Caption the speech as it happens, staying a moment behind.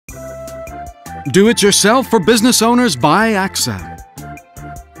Do it yourself for business owners by AXA.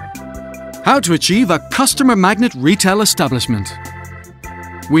 How to achieve a customer magnet retail establishment.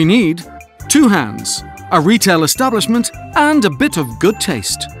 We need 2 hands, a retail establishment, and a bit of good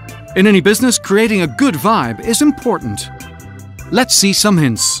taste. In any business, creating a good vibe is important. Let's see some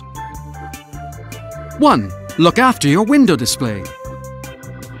hints. 1. Look after your window display.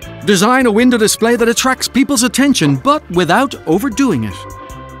 Design a window display that attracts people's attention, but without overdoing it.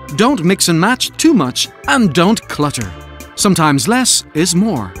 Don't mix and match too much, and don't clutter. Sometimes less is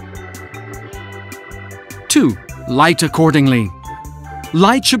more. 2. Light accordingly.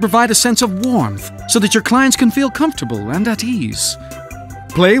 Light should provide a sense of warmth so that your clients can feel comfortable and at ease.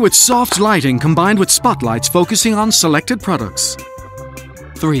 Play with soft lighting combined with spotlights focusing on selected products.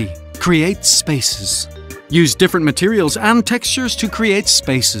 3. Create spaces. Use different materials and textures to create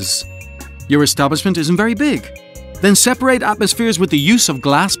spaces. Your establishment isn't very big. Then separate atmospheres with the use of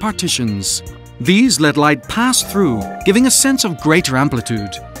glass partitions. These let light pass through, giving a sense of greater amplitude.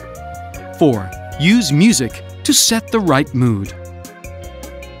 4. Use music to set the right mood.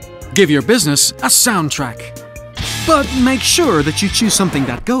 Give your business a soundtrack, but make sure that you choose something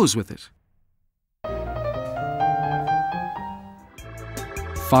that goes with it.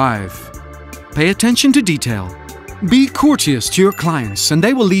 5. Pay attention to detail. Be courteous to your clients, and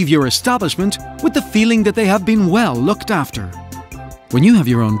they will leave your establishment with the feeling that they have been well looked after. When you have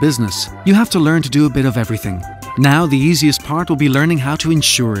your own business, you have to learn to do a bit of everything. Now the easiest part will be learning how to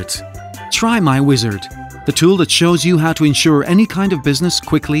insure it. Try My Wizard, the tool that shows you how to insure any kind of business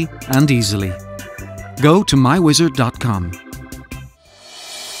quickly and easily. Go to mywizard.com.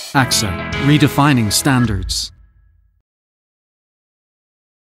 AXA, redefining standards.